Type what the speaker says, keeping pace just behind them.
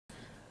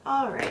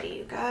Alrighty,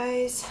 you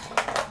guys.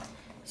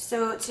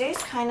 So today's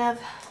kind of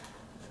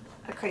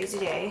a crazy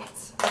day.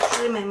 It's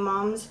actually my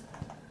mom's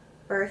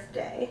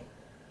birthday.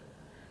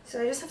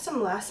 So I just have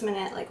some last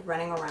minute like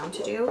running around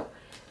to do.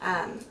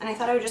 And I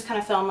thought I would just kind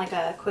of film like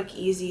a quick,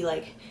 easy,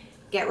 like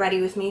get ready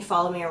with me,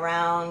 follow me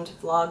around,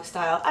 vlog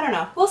style. I don't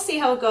know. We'll see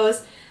how it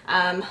goes.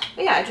 But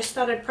yeah, I just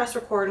thought I'd press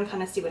record and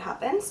kind of see what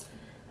happens.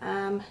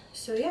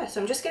 So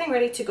I'm just getting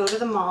ready to go to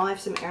the mall. I have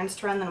some errands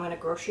to run, then I'm going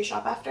to grocery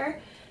shop after.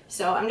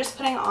 So I'm just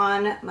putting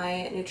on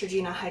my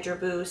Neutrogena Hydro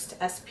Boost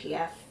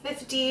SPF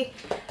 50.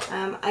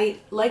 I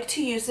like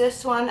to use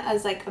this one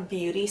as like a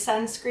beauty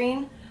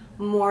sunscreen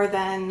more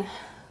than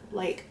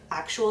like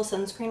actual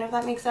sunscreen, if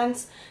that makes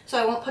sense.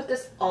 So I won't put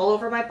this all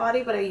over my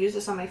body, but I use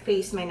this on my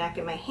face, my neck,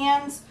 and my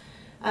hands.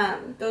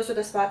 Those are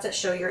the spots that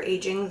show you're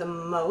aging the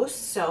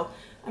most. So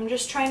I'm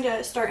just trying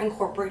to start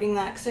incorporating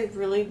that because I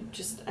really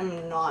just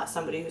am not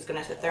somebody who's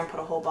going to sit there and put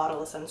a whole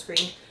bottle of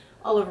sunscreen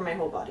all over my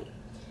whole body,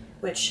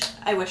 which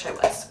I wish I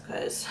was,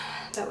 because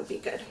that would be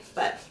good,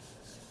 but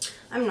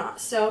I'm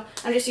not. So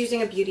I'm just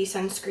using a beauty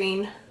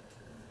sunscreen,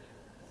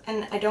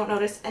 and I don't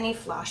notice any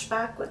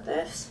flashback with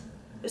this.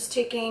 Just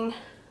taking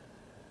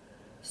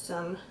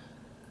some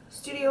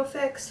Studio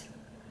Fix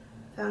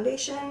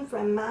foundation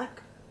from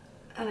MAC,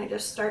 and I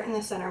just start in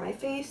the center of my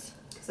face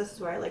because this is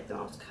where I like the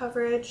most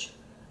coverage.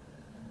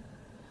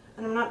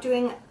 And I'm not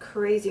doing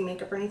crazy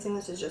makeup or anything.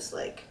 This is just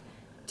like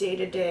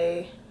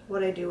day-to-day,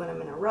 what I do when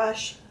I'm in a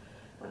rush,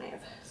 when I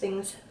have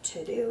things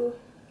to do.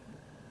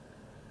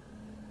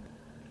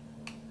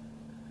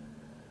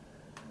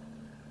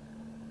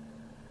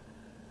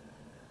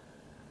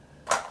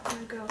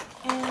 I'm gonna go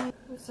in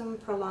with some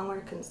Prolong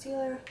Wear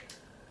concealer.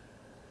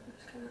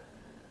 Just kind of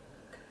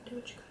do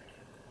what you gotta do.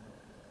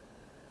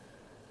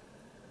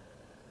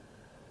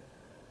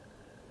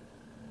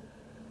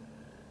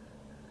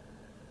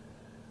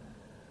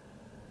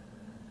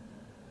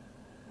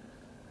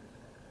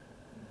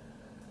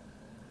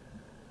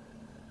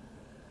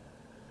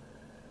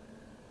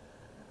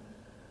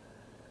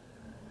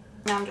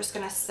 Now I'm just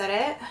going to set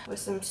it with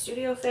some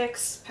Studio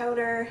Fix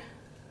powder.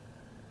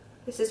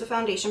 This is a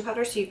foundation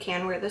powder, so you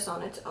can wear this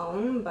on its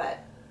own,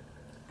 but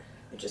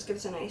it just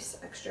gives a nice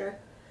extra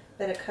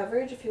bit of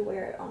coverage if you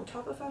wear it on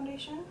top of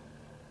foundation.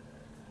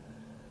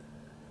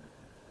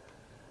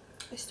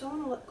 I still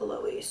want to look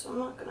glowy, so I'm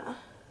not going to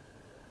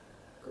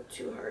go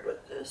too hard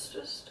with this,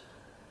 just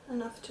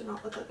enough to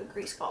not look like a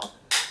grease ball.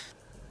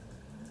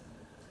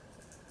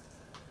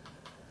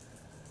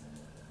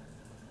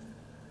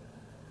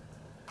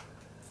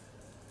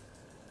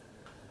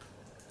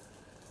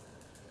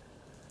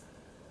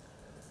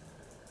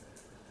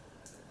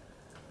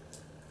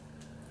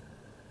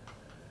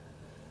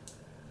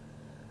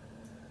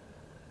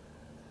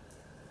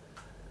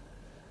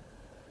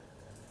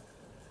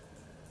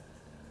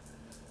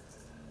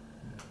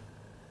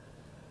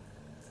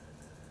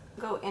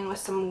 Go in with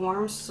some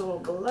Warm Soul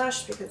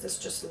blush because this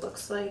just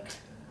looks like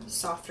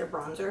softer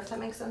bronzer, if that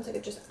makes sense. Like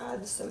it just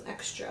adds some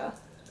extra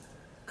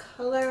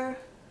color.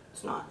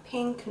 It's not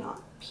pink,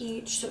 not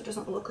peach, so it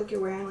doesn't look like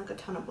you're wearing like a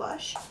ton of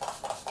blush.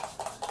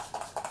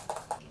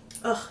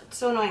 Ugh, it's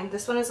so annoying.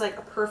 This one is like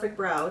a perfect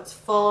brow. It's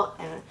full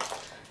and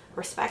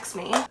respects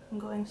me. I'm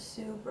going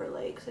super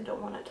light because I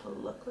don't want it to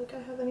look like I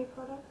have any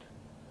product.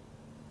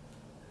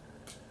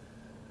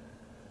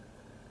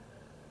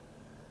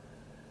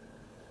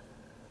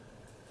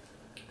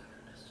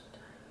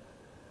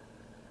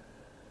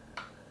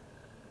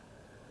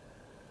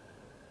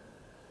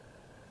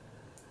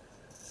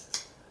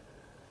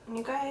 And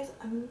you guys,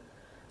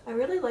 I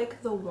really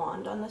like the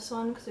wand on this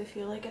one because I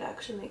feel like it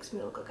actually makes me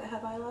look like I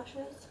have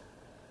eyelashes.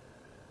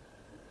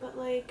 But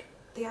like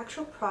the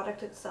actual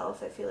product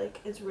itself, I feel like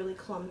is really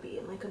clumpy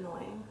and like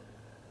annoying.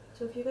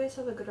 So if you guys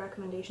have a good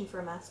recommendation for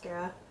a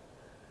mascara,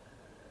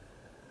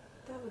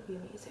 that would be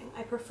amazing.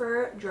 I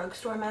prefer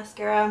drugstore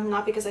mascara,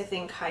 not because I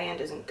think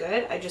high-end isn't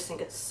good. I just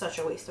think it's such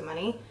a waste of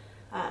money.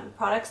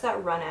 Products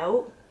that run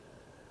out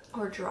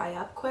or dry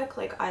up quick,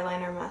 like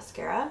eyeliner,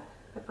 mascara,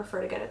 I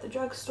prefer to get at the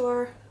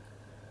drugstore.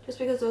 Just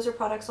because those are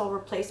products I'll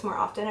replace more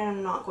often, and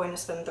I'm not going to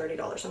spend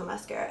 $30 on a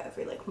mascara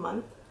every like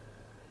month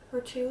or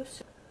two.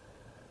 So.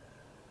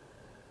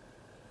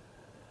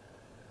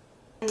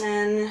 And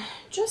then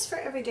just for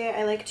everyday,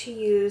 I like to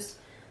use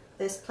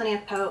this Plenty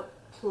of Pout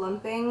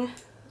Plumping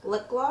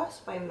Lip Gloss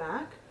by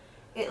MAC.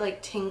 It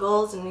like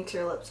tingles and makes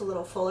your lips a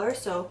little fuller,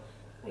 so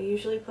I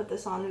usually put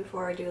this on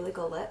before I do like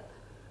a lip,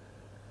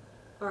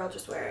 or I'll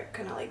just wear it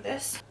kind of like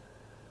this.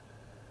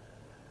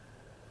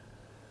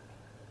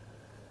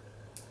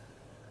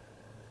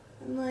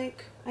 And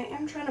like, I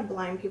am trying to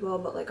blind people,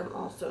 but like I'm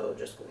also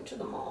just going to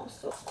the mall,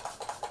 so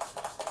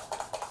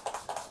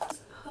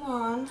put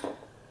on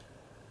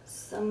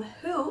some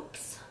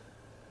hoops.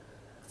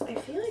 I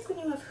feel like when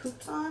you have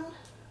hoops on,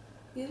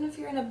 even if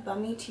you're in a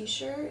bummy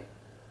t-shirt,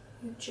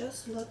 you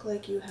just look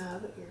like you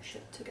have your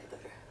shit together.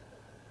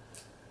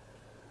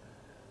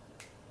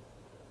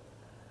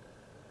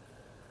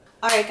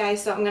 Alright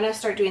guys, so I'm gonna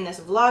start doing this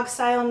vlog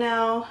style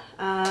now.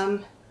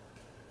 And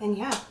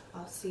yeah,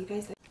 I'll see you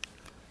guys later.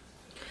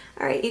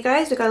 Alright you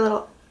guys, we got a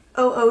little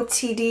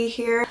OOTD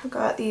here. I've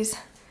got these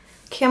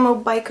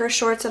camo biker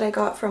shorts that I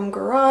got from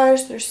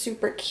Garage. They're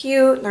super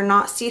cute. They're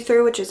not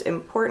see-through, which is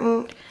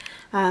important.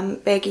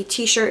 Baggy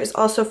t-shirt is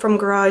also from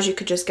Garage. You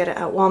could just get it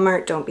at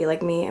Walmart. Don't be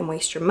like me and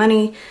waste your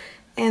money.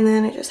 And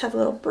then I just have a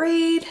little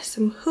braid,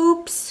 some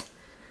hoops,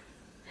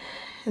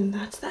 and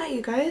that's that,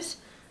 you guys.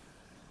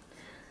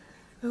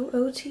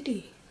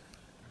 OOTD.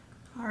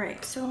 All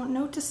right, so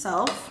note to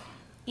self,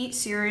 eat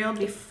cereal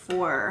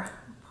before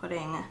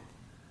putting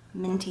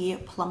minty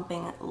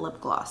plumping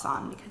lip gloss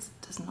on because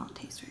it does not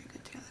taste very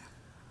good together.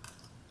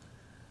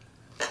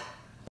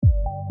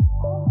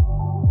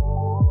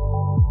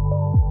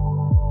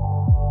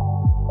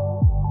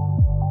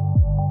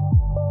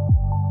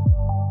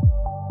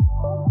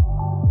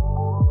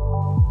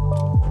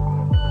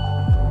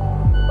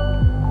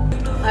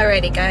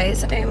 Alrighty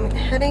guys, I'm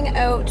heading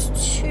out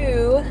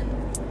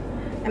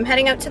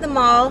to the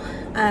mall.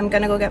 I'm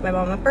gonna go get my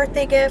mom a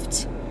birthday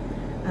gift,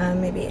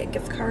 maybe a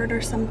gift card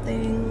or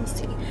something, we'll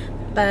see.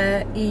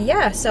 But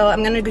yeah, so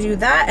I'm gonna go do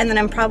that, and then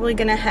I'm probably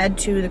gonna head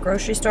to the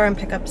grocery store and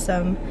pick up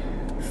some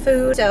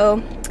food.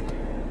 So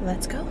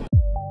let's go.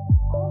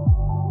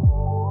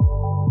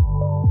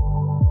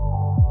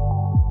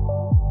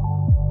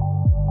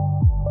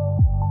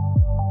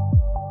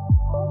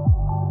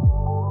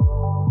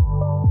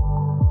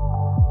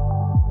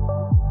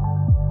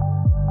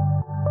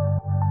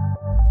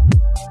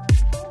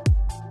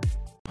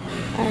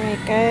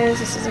 Alright guys,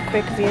 this is a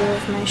quick view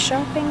of my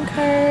shopping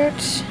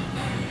cart.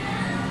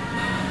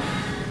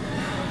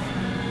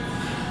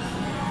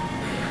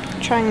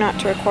 I'm trying not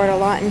to record a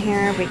lot in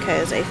here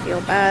because I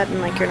feel bad and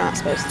like you're not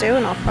supposed to,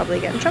 and I'll probably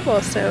get in trouble,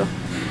 so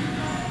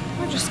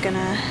we're just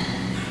gonna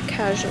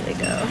casually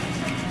go.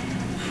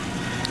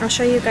 I'll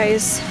show you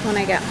guys when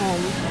I get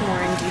home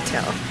more in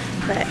detail.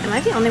 But am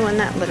I the only one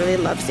that literally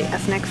loves the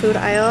ethnic food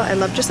aisle? I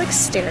love just like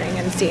staring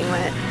and seeing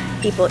what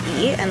people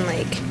eat and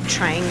like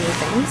trying new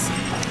things.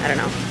 I don't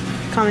know.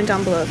 Comment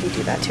down below if you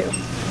do that too.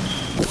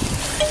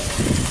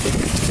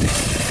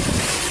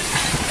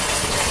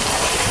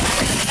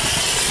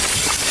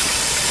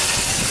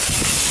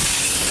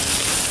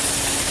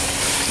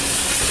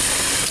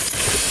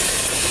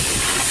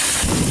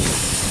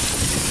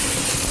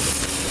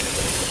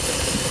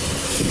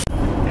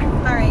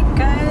 Alright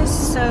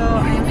guys, so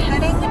I'm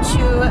heading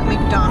to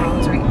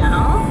McDonald's right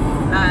now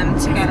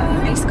to get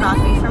an iced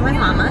coffee for my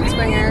mama to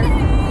bring her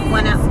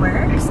one at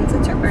work since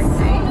it's her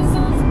birthday.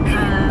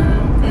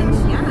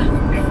 And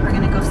yeah, we're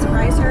gonna go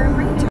surprise her and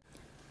bring it to her.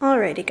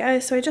 Alrighty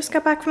guys, so I just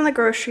got back from the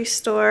grocery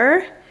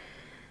store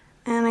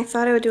and I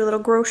thought I would do a little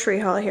grocery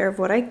haul here of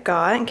what I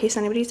got in case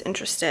anybody's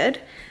interested.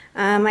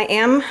 I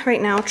am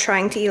right now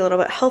trying to eat a little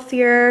bit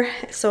healthier,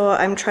 so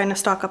I'm trying to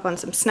stock up on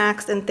some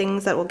snacks and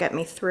things that will get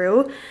me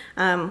through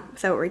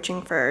without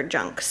reaching for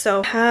junk.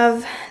 So I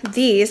have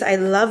these, I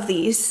love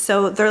these.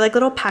 So they're like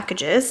little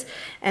packages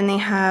and they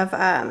have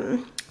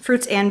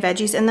fruits and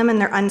veggies in them, and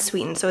they're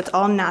unsweetened, so it's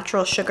all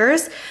natural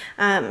sugars.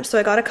 So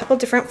I got a couple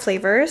different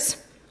flavors.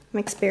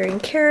 Mixed berry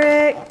and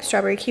carrot,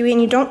 strawberry kiwi,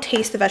 and you don't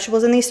taste the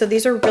vegetables in these, so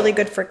these are really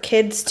good for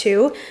kids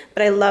too,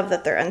 but I love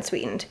that they're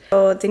unsweetened.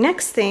 So the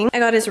next thing I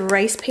got is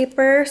rice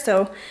paper.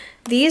 So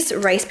these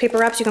rice paper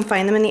wraps, you can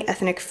find them in the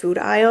ethnic food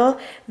aisle.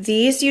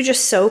 These you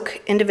just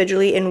soak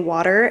individually in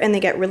water and they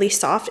get really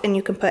soft, and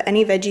you can put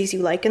any veggies you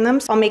like in them.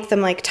 So I'll make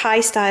them like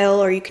Thai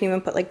style, or you can even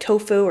put like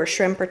tofu or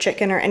shrimp or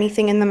chicken or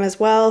anything in them as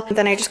well. And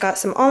then I just got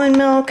some almond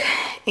milk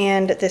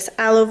and this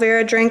aloe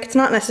vera drink. It's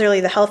not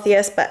necessarily the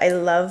healthiest, but I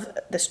love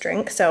this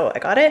drink, so I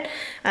got it.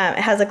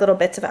 It has like little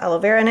bits of aloe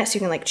vera in it, so you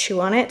can like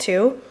chew on it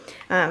too.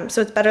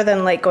 So it's better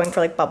than like going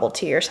for like bubble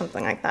tea or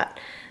something like that.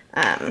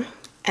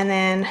 And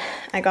then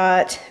I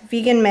got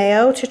vegan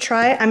mayo to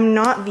try. I'm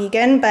not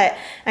vegan, but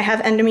I have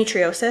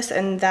endometriosis,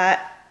 and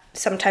that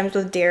sometimes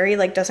with dairy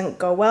like doesn't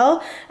go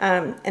well,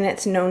 and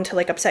it's known to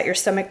like upset your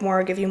stomach more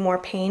or give you more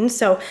pain.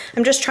 So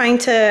I'm just trying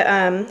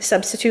to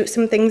substitute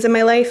some things in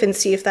my life and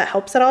see if that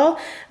helps at all.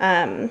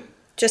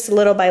 Just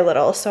little by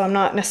little. So I'm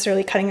not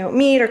necessarily cutting out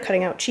meat or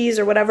cutting out cheese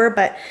or whatever,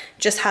 but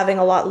just having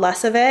a lot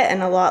less of it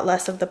and a lot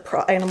less of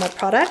the animal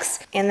products.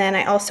 And then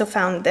I also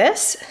found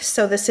this.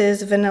 So this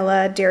is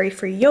vanilla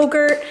dairy-free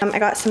yogurt. I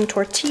got some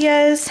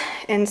tortillas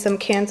and some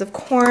cans of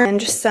corn and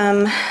just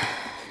some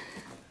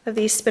of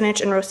these spinach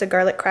and roasted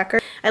garlic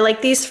crackers. I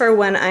like these for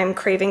when I'm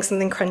craving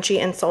something crunchy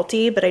and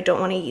salty, but I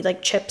don't want to eat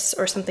like chips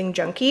or something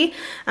junky.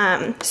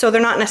 So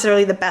they're not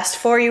necessarily the best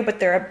for you, but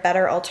they're a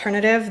better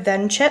alternative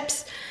than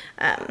chips.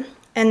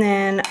 And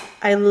then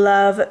I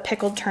love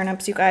pickled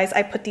turnips, you guys.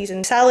 I put these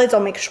in salads.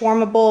 I'll make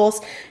shawarma bowls,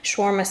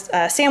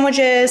 shawarma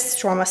sandwiches,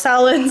 shawarma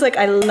salads. Like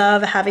I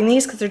love having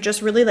these because they're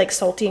just really like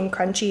salty and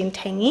crunchy and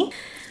tangy.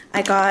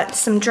 I got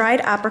some dried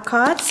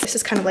apricots. This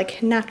is kind of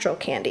like natural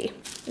candy.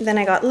 Then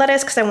I got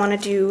lettuce because I want to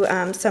do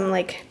some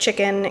like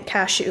chicken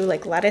cashew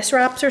like lettuce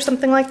wraps or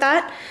something like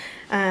that.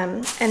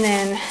 And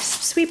then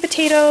sweet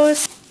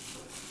potatoes.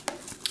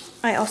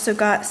 I also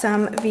got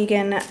some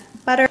vegan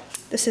butter.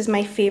 This is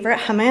my favorite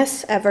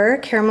hummus ever,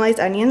 caramelized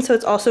onions, so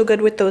it's also good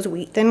with those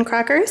wheat thin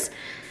crackers.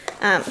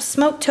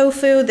 Smoked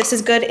tofu, this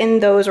is good in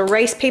those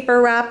rice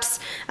paper wraps.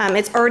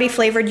 It's already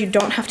flavored, you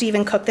don't have to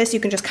even cook this, you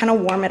can just kind of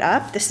warm it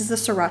up. This is the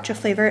sriracha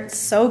flavor, it's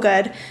so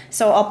good.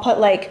 So I'll put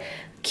like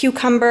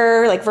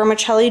cucumber, like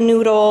vermicelli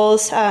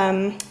noodles,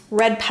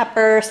 red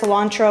pepper,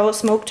 cilantro,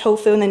 smoked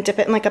tofu, and then dip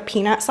it in like a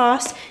peanut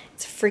sauce.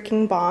 It's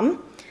freaking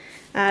bomb.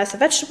 So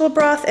vegetable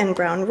broth and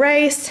brown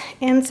rice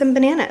and some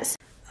bananas.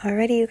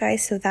 Alrighty, you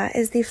guys, so that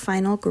is the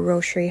final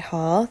grocery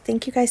haul.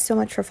 Thank you guys so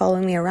much for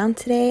following me around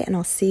today, and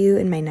I'll see you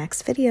in my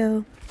next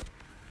video.